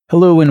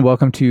Hello and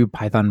welcome to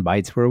Python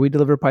Bytes, where we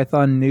deliver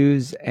Python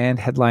news and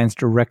headlines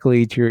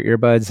directly to your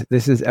earbuds.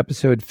 This is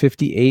episode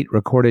 58,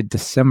 recorded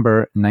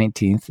December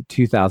 19th,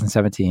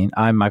 2017.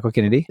 I'm Michael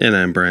Kennedy. And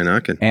I'm Brian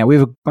Ocken. And we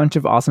have a bunch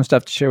of awesome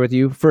stuff to share with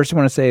you. First, I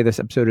want to say this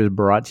episode is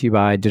brought to you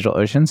by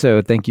DigitalOcean.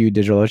 So thank you,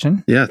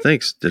 DigitalOcean. Yeah,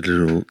 thanks,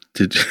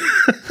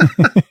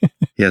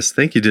 Yes,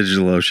 thank you,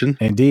 DigitalOcean.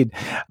 Indeed.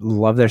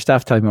 Love their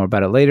stuff. Tell you more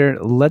about it later.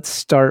 Let's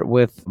start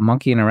with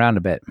monkeying around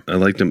a bit. I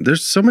like them.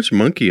 There's so much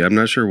monkey. I'm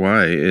not sure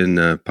why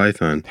in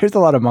Python. There's a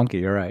lot of monkey.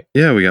 You're right.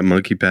 Yeah, we got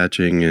monkey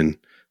patching and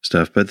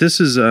stuff. But this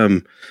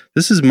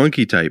is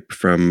monkey type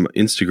from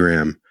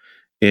Instagram.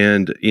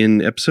 And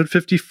in episode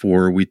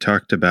 54, we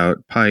talked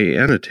about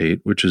PyAnnotate,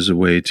 which is a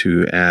way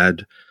to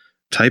add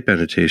type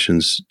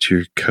annotations to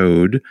your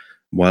code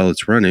while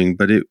it's running.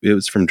 But it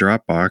was from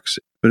Dropbox,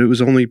 but it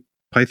was only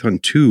Python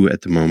 2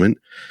 at the moment.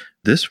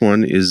 This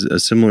one is a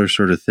similar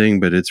sort of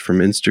thing, but it's from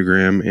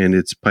Instagram and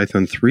it's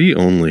Python 3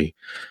 only.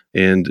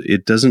 And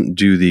it doesn't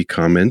do the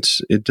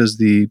comments. It does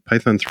the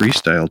Python 3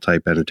 style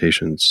type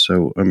annotations.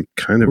 So I'm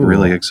kind of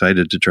really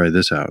excited to try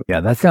this out. Yeah,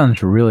 that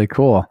sounds really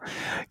cool.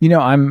 You know,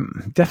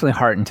 I'm definitely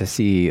heartened to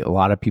see a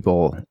lot of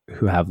people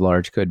who have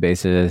large code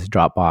bases,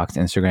 Dropbox,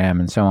 Instagram,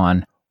 and so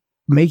on,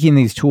 making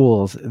these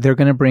tools. They're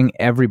going to bring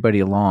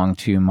everybody along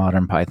to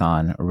modern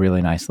Python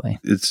really nicely.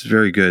 It's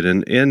very good.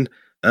 And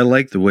I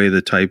like the way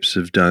the types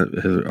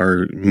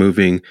are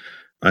moving.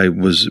 I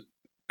was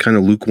kind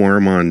of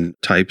lukewarm on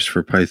types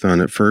for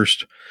Python at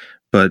first,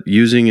 but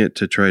using it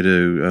to try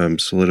to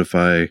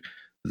solidify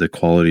the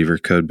quality of your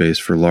code base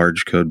for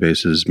large code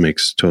bases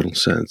makes total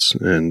sense.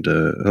 And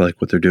I like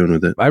what they're doing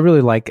with it. I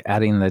really like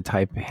adding the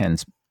type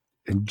hints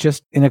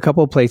just in a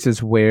couple of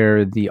places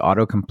where the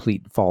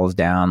autocomplete falls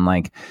down.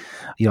 Like,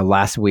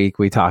 last week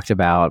we talked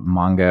about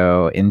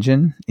Mongo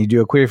Engine. You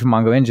do a query for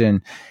Mongo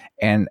Engine,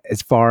 and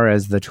as far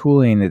as the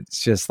tooling,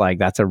 it's just like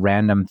that's a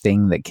random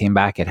thing that came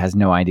back. It has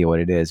no idea what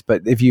it is.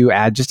 But if you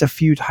add just a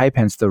few type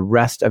hints, the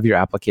rest of your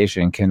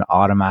application can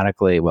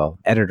automatically,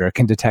 editor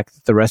can detect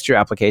that the rest of your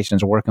application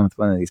is working with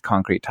one of these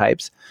concrete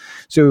types.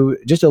 So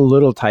just a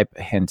little type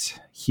hint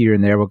here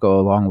and there will go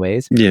a long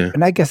ways. Yeah.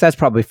 And I guess that's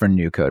probably for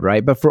new code,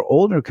 right? But for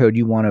older code,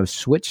 you want to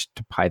switch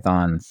to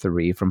Python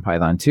 3 from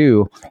Python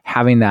 2,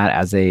 having that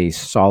as a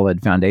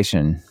solid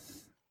foundation.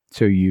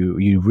 So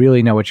you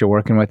really know what you're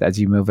working with as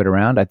you move it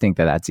around. I think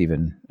that's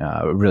even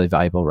really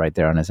valuable right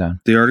there on its own.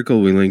 The article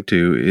we linked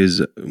to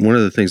is one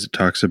of the things it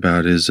talks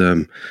about is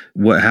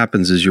what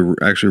happens is you're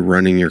actually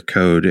running your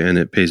code and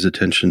it pays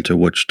attention to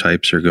which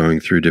types are going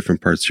through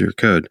different parts of your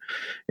code.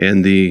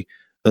 And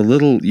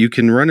you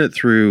can run it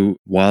through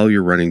while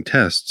you're running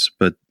tests,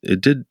 but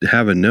it did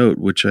have a note,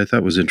 which I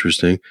thought was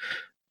interesting,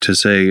 to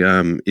say,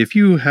 if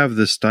you have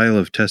the style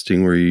of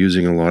testing where you're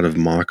using a lot of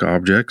mock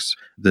objects,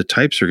 the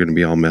types are going to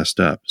be all messed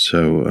up.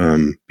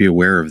 So be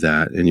aware of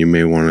that, and you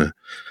may want to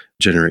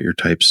generate your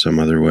types some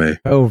other way.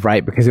 Oh,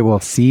 right, because it will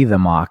see the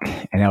mock,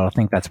 and it will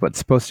think that's what's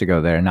supposed to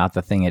go there, not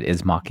the thing it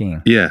is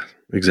mocking. Yeah,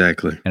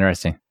 exactly.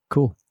 Interesting.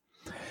 Cool.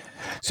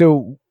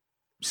 So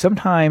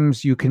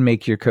sometimes you can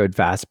make your code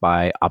fast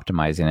by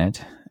optimizing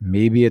it.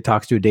 Maybe it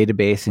talks to a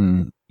database,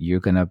 and you're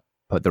going to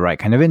put the right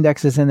kind of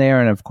indexes in there.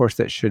 And of course,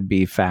 that should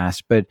be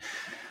fast. But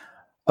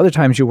other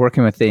times you're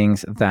working with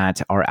things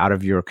that are out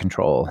of your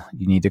control.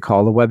 You need to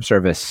call the web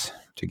service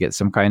to get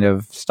some kind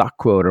of stock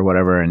quote or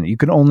whatever. And you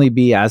can only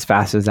be as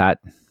fast as that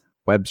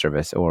web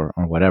service or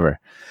whatever,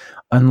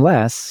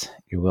 unless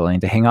you're willing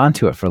to hang on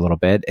to it for a little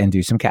bit and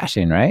do some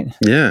caching, right?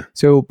 Yeah.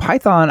 So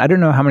Python, I don't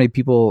know how many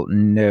people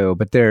know,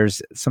 but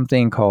there's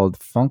something called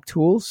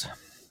functools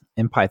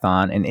in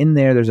Python. And in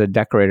there's a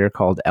decorator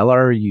called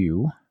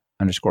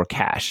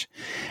LRU_cache.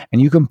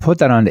 And you can put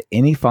that onto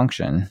any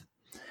function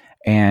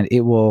and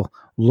it will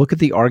look at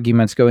the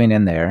arguments going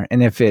in there.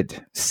 And if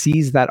it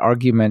sees that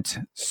argument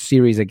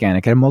series again,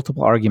 it can have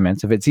multiple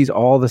arguments. If it sees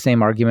all the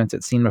same arguments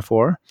it's seen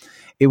before,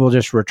 it will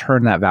just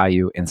return that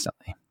value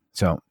instantly.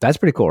 So that's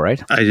pretty cool,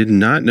 right? I did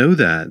not know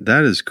that.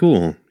 That is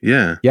cool.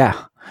 Yeah.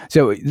 Yeah.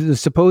 So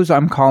suppose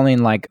I'm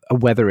calling like a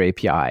weather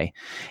API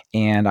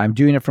and I'm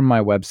doing it from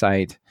my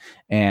website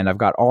and I've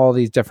got all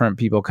these different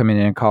people coming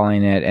in and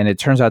calling it and it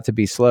turns out to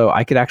be slow.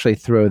 I could actually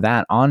throw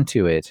that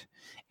onto it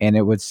and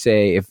it would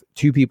say if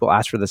two people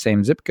ask for the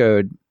same zip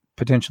code,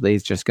 potentially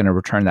it's just going to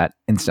return that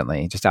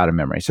instantly, just out of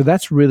memory. So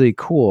that's really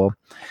cool,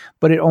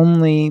 but it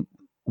only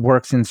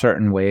works in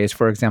certain ways.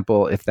 For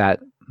example, if that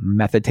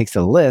method takes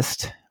a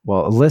list,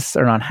 lists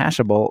are not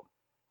hashable.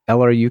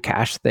 LRU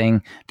cache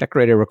thing,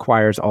 decorator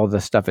requires all the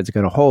stuff it's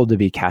going to hold to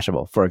be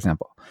cacheable, for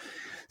example.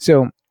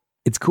 So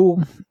it's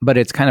cool, but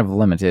it's kind of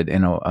limited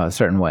in a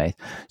certain way.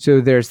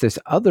 So there's this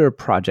other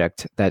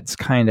project that's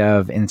kind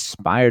of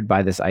inspired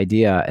by this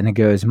idea, and it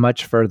goes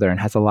much further and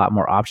has a lot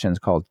more options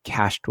called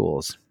cache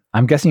tools.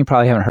 I'm guessing you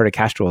probably haven't heard of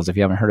cache tools if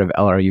you haven't heard of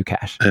LRU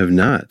cache. I have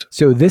not.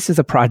 So this is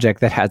a project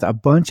that has a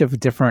bunch of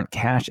different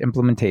cache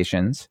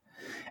implementations,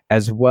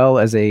 as well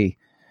as a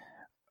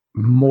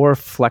more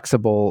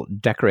flexible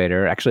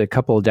decorator, actually a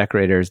couple of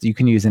decorators you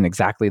can use in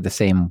exactly the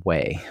same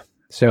way.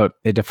 So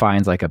it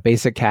defines like a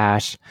basic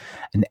cache,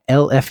 an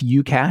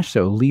LFU cache,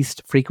 so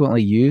least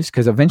frequently used,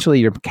 because eventually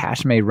your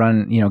cache may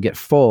run, get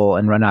full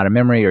and run out of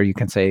memory, or you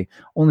can say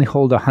only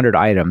hold 100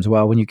 items.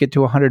 Well, when you get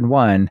to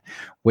 101,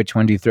 which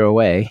one do you throw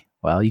away?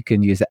 Well, you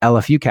can use the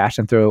LFU cache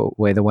and throw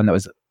away the one that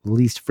was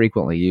least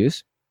frequently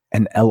used,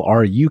 an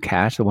LRU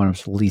cache, the one that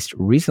was least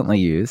recently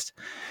used,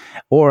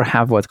 or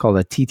have what's called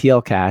a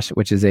TTL cache,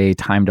 which is a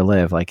time to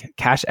live, like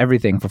cache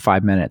everything for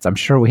 5 minutes. I'm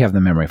sure we have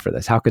the memory for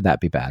this. How could that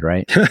be bad,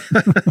 right?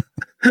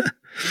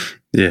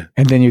 Yeah.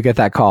 And then you get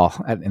that call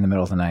in the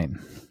middle of the night.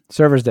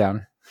 Server's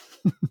down.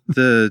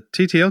 The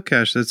TTL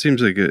cache, that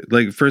seems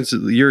like for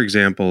instance, your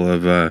example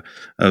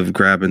of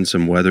grabbing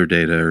some weather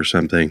data or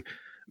something.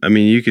 I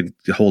mean, you could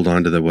hold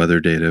on to the weather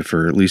data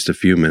for at least a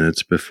few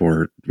minutes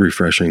before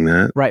refreshing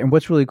that. Right. And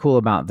what's really cool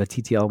about the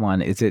TTL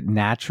one is it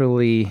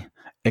naturally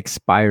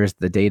expires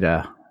the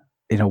data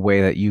in a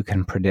way that you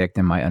can predict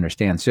and might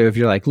understand. So if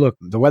you're like, look,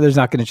 the weather's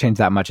not going to change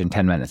that much in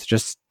 10 minutes,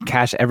 just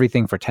cache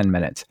everything for 10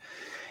 minutes.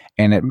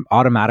 And it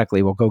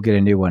automatically will go get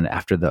a new one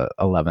after the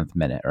 11th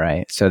minute,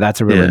 right? So that's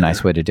a really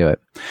nice way to do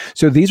it.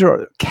 So these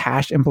are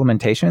cache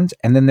implementations.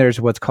 And then there's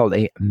what's called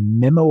a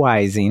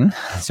memoizing.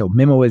 So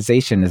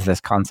memoization is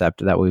this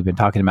concept that we've been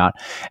talking about.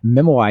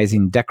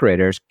 Memoizing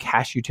decorators,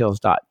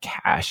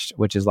 cacheutils.cache,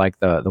 which is like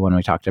the one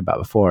we talked about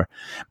before.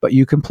 But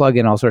you can plug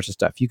in all sorts of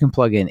stuff. You can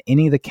plug in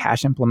any of the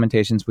cache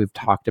implementations we've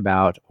talked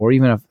about, or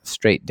even a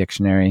straight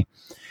dictionary.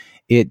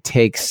 It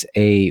takes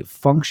a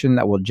function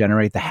that will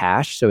generate the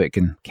hash so it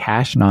can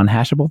cache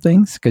non-hashable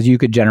things, because you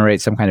could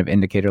generate some kind of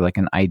indicator like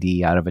an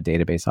ID out of a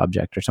database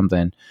object or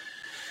something.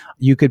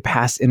 You could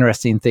pass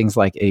interesting things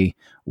like a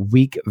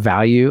weak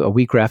value, a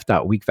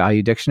weakref.weak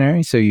value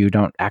dictionary, so you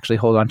don't actually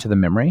hold on to the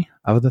memory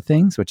of the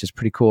things, which is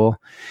pretty cool.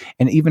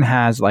 And it even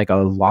has like a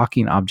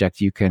locking object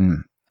you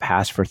can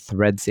pass for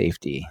thread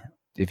safety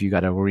if you got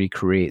to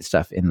recreate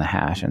stuff in the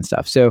hash and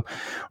stuff. So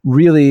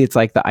really, it's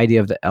like the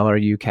idea of the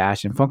LRU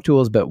cache and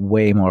functools, but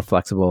way more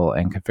flexible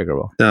and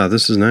configurable. Oh,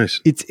 this is nice.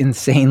 It's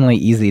insanely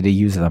easy to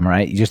use them,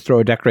 right? You just throw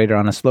a decorator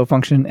on a slow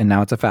function, and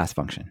now it's a fast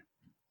function.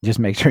 Just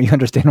make sure you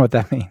understand what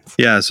that means.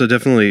 Yeah, so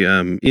definitely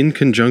in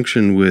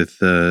conjunction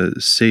with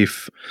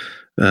safe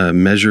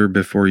measure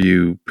before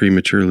you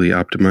prematurely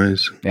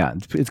optimize. Yeah,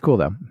 it's cool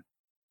though.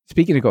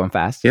 Speaking of going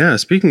fast. Yeah,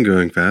 speaking of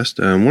going fast,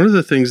 one of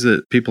the things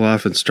that people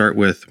often start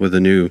with a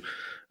new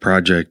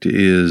project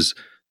is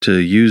to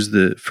use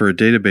for a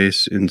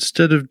database,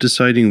 instead of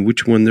deciding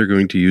which one they're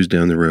going to use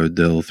down the road,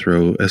 they'll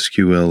throw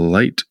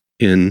SQLite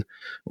in,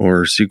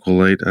 or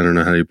SQLite. I don't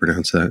know how you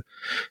pronounce that.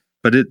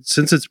 But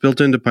since it's built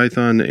into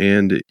Python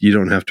and you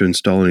don't have to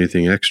install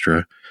anything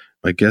extra,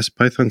 I guess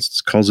Python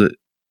calls it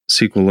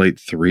SQLite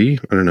 3.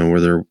 I don't know, were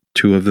there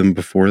 2 of them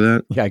before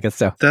that? Yeah, I guess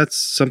so. That's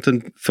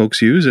something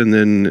folks use, and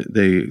then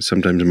they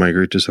sometimes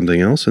migrate to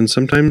something else, and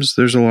sometimes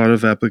there's a lot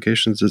of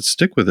applications that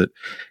stick with it.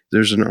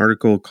 There's an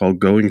article called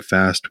Going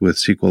Fast with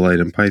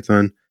SQLite and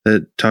Python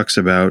that talks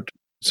about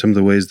some of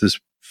the ways this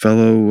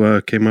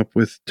fellow came up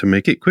with to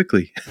make it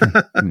quickly.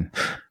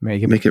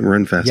 Make it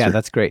run faster. Yeah,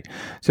 that's great.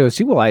 So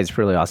SQLite is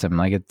really awesome.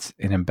 Like, it's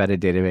an embedded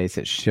database.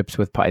 It ships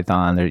with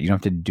Python. You don't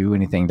have to do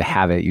anything to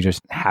have it. You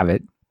just have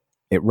it.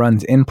 It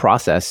runs in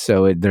process,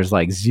 so there's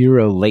like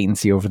zero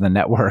latency over the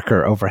network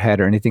or overhead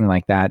or anything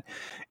like that.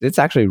 It's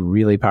actually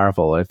really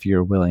powerful if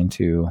you're willing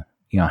to,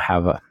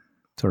 have a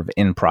sort of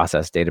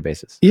in-process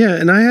databases. Yeah,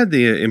 and I had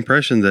the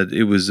impression that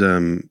it was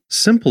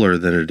simpler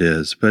than it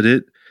is, but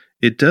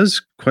it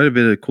does quite a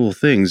bit of cool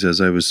things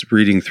as I was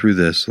reading through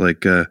this.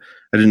 Like, I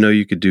didn't know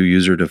you could do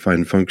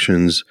user-defined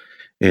functions,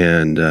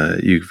 and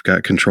you've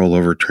got control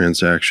over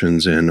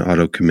transactions and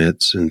auto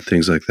commits and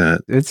things like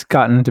that. It's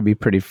gotten to be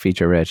pretty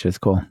feature rich. It's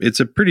cool. It's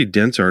a pretty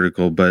dense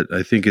article, but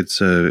I think it's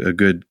a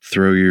good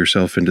throw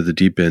yourself into the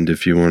deep end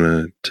if you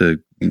want to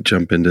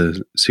jump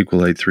into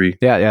SQLite 3.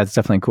 Yeah, it's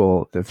definitely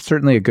cool. It's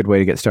certainly a good way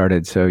to get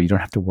started, so you don't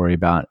have to worry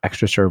about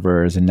extra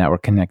servers and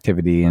network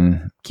connectivity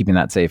and keeping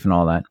that safe and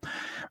all that.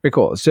 Very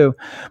cool. So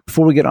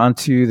before we get on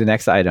to the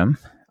next item,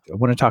 I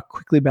want to talk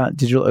quickly about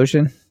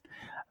DigitalOcean.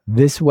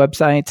 This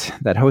website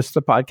that hosts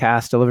the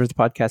podcast, delivers the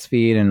podcast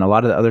feed, and a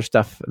lot of the other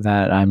stuff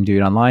that I'm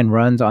doing online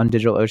runs on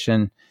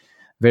DigitalOcean.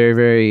 Very,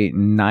 very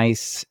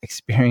nice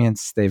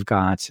experience. They've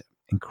got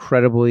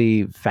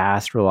incredibly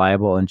fast,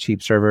 reliable, and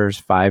cheap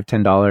servers. $5,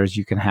 $10.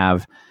 You can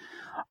have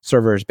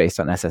servers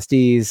based on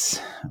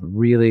SSDs,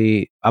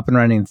 really up and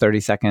running in 30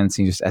 seconds.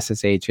 You just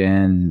SSH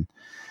in,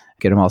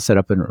 get them all set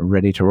up and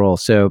ready to roll.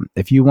 So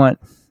if you want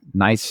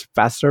nice,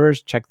 fast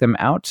servers, check them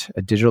out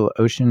at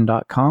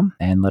digitalocean.com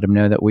and let them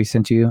know that we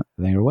sent you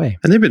their way.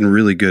 And they've been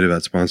really good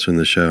about sponsoring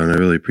the show, and I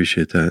really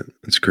appreciate that.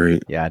 It's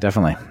great. Yeah,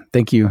 definitely.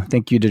 Thank you.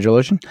 Thank you,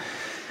 DigitalOcean.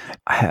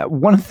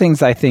 One of the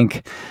things I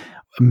think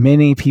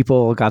many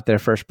people got their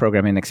first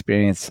programming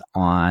experience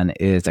on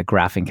is a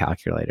graphing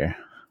calculator,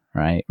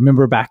 right?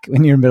 Remember back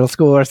when you were in middle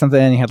school or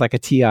something, you had like a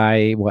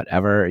TI,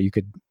 whatever, you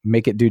could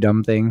make it do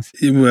dumb things?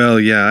 Well,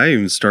 yeah, I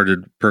even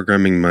started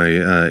programming my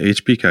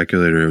HP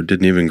calculator. It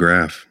didn't even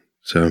graph.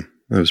 So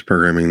I was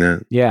programming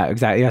that. Yeah,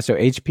 exactly. Yeah, so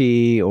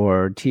HP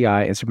or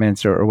TI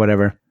instruments or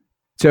whatever.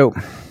 So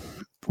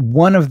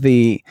One of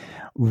the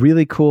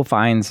really cool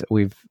finds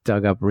we've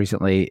dug up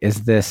recently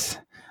is this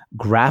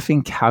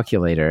graphing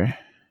calculator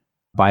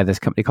by this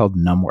company called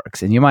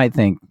NumWorks. And you might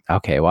think,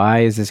 okay, why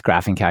is this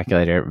graphing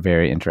calculator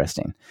very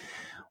interesting?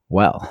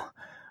 Well,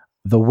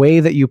 the way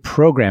that you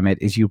program it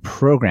is you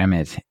program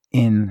it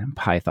in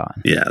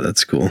Python. Yeah,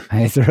 that's cool.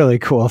 It's really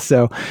cool.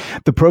 So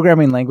the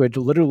programming language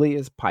literally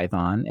is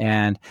Python,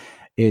 and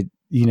it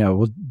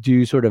will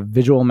do sort of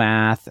visual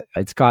math.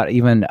 It's got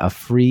even a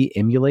free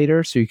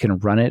emulator, so you can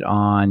run it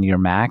on your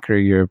Mac or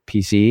your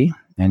PC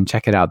and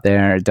check it out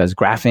there. It does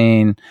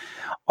graphing,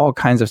 all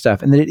kinds of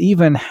stuff. And then it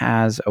even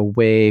has a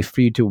way for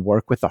you to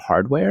work with the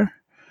hardware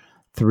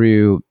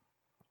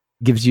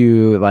gives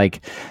you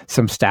like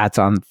some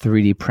stats on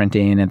 3D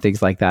printing and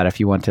things like that if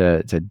you want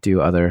to do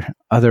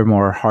other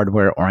more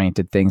hardware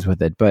oriented things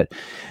with it. But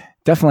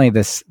definitely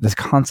this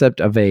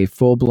concept of a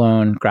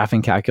full-blown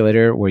graphing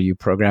calculator where you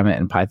program it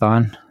in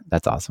Python,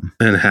 that's awesome.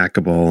 And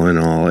hackable and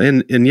all.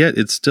 And yet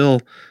it's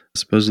still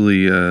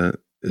supposedly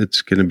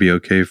it's going to be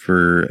okay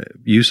for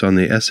use on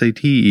the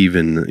SAT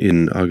even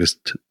in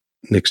August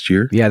next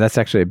year. Yeah, that's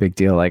actually a big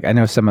deal. Like, I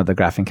know some of the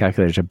graphing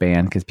calculators are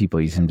banned because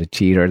people use them to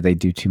cheat or they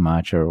do too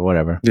much or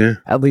whatever. Yeah.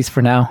 At least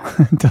for now,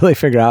 until they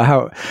figure out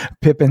how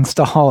pip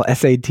install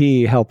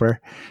SAT helper.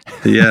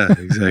 Yeah,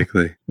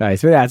 exactly.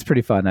 Nice. But yeah, it's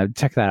pretty fun. I'd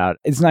check that out.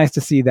 It's nice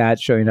to see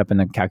that showing up in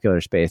the calculator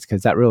space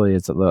because that really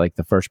is like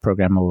the first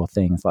programmable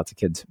things lots of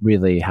kids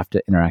really have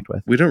to interact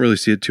with. We don't really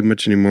see it too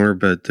much anymore,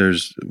 but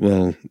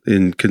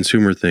in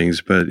consumer things,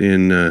 but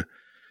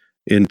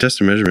in test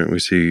and measurement, we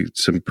see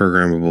some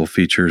programmable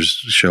features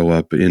show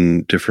up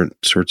in different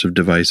sorts of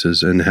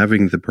devices, and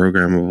having the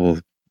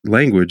programmable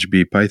language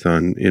be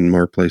Python in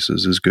more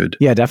places is good.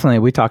 Yeah, definitely.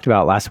 We talked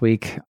about last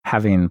week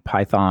having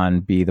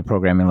Python be the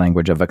programming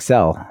language of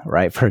Excel,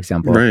 right? For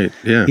example. Right,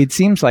 yeah. It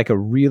seems like a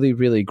really,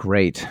 really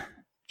great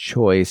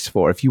choice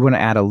for if you want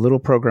to add a little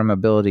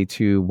programmability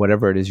to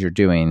whatever it is you're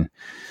doing.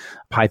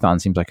 Python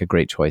seems like a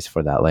great choice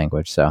for that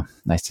language. So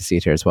nice to see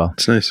it here as well.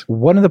 It's nice.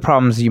 One of the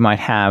problems you might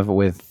have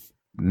with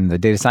the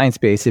data science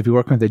space, if you're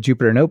working with a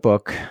Jupyter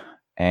notebook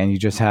and you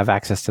just have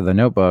access to the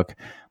notebook,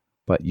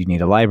 but you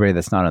need a library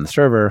that's not on the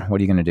server, what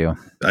are you going to do?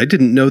 I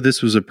didn't know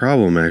this was a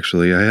problem,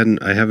 actually.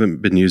 I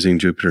haven't been using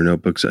Jupyter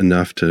notebooks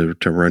enough to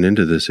run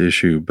into this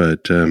issue,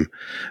 but a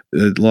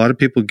lot of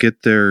people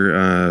get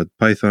their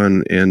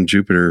Python and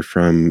Jupyter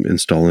from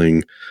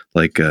installing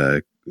like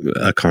a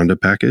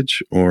Conda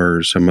package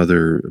or some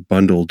other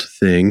bundled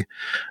thing,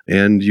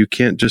 and you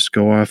can't just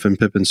go off and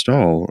pip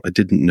install. I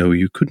didn't know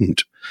you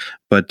couldn't.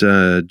 But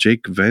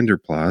Jake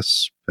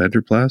Vanderplas,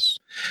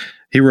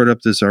 he wrote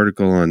up this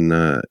article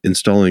on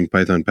installing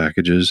Python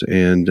packages,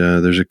 and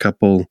there's a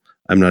couple.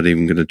 I'm not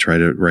even going to try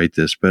to write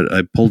this, but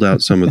I pulled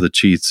out some of the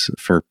cheats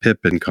for pip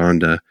and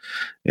Conda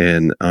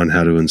and on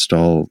how to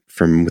install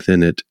from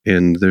within it.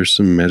 And there's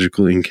some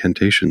magical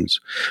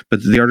incantations.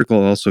 But the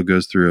article also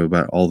goes through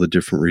about all the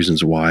different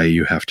reasons why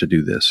you have to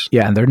do this.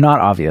 Yeah, and they're not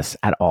obvious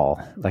at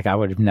all. Like, I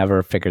would have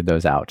never figured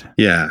those out.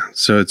 Yeah,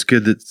 so it's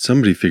good that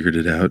somebody figured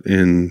it out.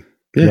 And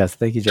yeah, yes,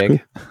 thank you, Jake.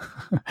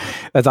 Cool.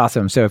 That's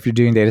awesome. So if you're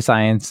doing data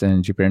science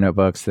and Jupyter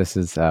Notebooks, this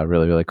is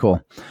really, really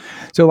cool.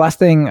 So last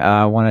thing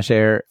I want to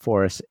share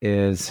for us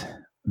is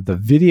the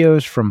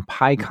videos from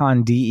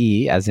PyCon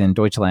DE, as in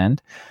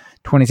Deutschland,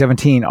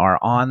 2017 are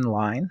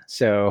online.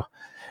 So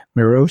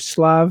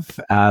Miroslav,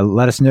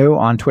 let us know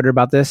on Twitter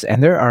about this.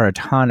 And there are a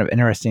ton of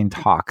interesting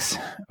talks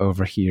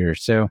over here.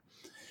 So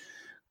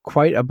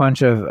quite a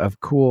bunch of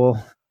cool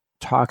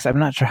talks. I'm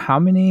not sure how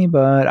many,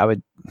 but I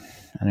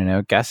don't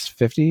know, guess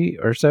 50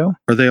 or so.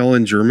 Are they all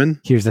in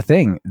German? Here's the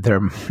thing.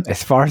 They're,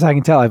 as far as I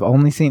can tell, I've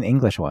only seen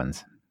English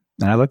ones.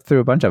 And I looked through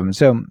a bunch of them.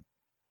 So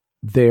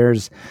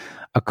there's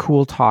a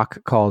cool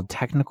talk called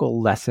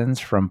Technical Lessons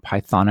from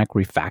Pythonic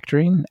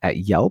Refactoring at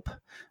Yelp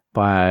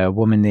by a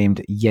woman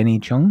named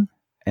Yenny Chung.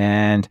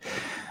 And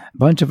a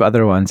bunch of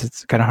other ones.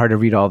 It's kind of hard to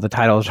read all the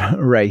titles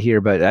right here,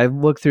 but I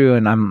looked through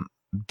and I'm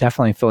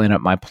definitely filling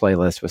up my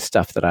playlist with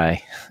stuff that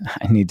I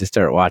need to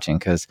start watching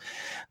because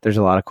there's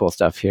a lot of cool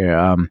stuff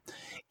here.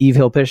 Eve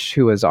Hilpish,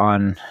 who was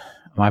on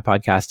my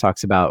podcast,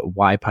 talks about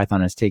why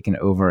Python has taken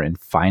over in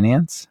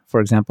finance, for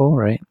example,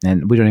 right?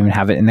 And we don't even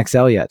have it in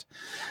Excel yet.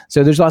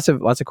 So there's lots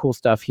of cool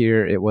stuff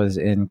here. It was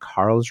in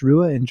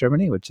Karlsruhe in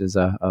Germany, which is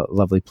a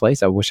lovely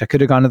place. I wish I could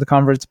have gone to the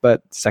conference,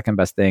 but second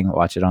best thing,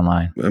 watch it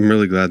online. I'm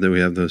really glad that we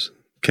have those.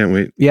 Can't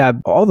wait. Yeah,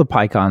 all the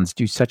PyCons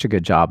do such a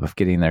good job of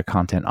getting their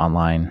content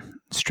online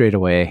straight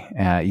away,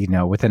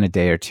 within a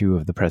day or two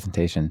of the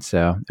presentation.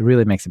 So it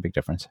really makes a big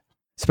difference,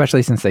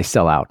 especially since they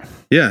sell out.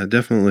 Yeah,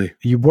 definitely.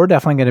 You were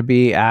definitely going to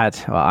be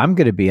I'm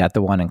going to be at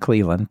the one in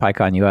Cleveland,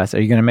 PyCon US. Are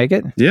you going to make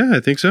it? Yeah, I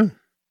think so.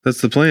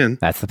 That's the plan.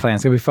 That's the plan.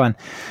 It's going to be fun.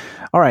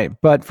 All right.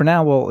 But for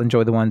now, we'll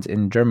enjoy the ones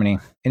in Germany.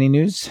 Any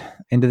news?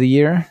 End of the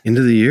year? End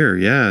of the year.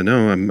 Yeah.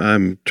 No,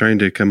 I'm trying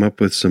to come up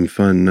with some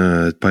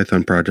fun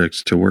Python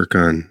projects to work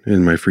on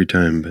in my free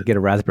time. But get a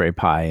Raspberry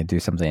Pi and do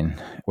something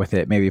with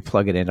it. Maybe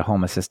plug it into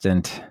Home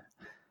Assistant,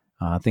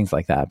 things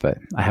like that. But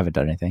I haven't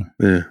done anything.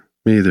 Yeah,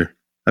 me either.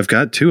 I've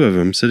got 2 of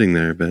them sitting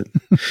there, but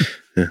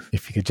yeah.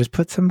 If you could just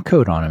put some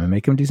code on them and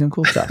make them do some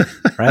cool stuff.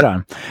 Right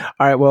on.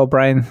 All right. Well,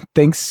 Brian,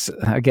 thanks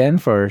again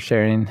for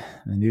sharing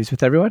the news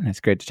with everyone.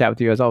 It's great to chat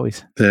with you as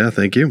always. Yeah,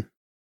 thank you.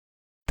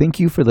 Thank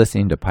you for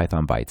listening to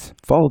Python Bytes.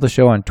 Follow the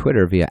show on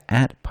Twitter via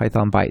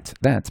 @PythonBytes.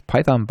 That's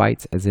Python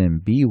Bytes as in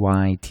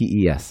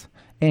BYTES.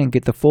 And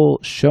get the full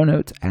show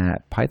notes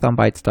at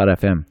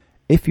pythonbytes.fm.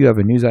 If you have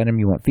a news item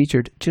you want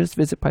featured, just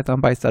visit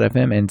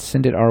pythonbytes.fm and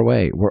send it our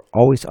way. We're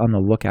always on the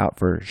lookout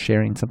for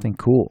sharing something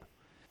cool.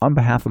 On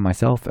behalf of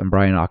myself and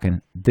Brian Ocken,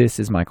 this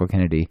is Michael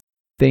Kennedy.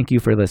 Thank you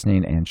for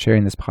listening and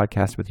sharing this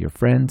podcast with your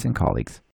friends and colleagues.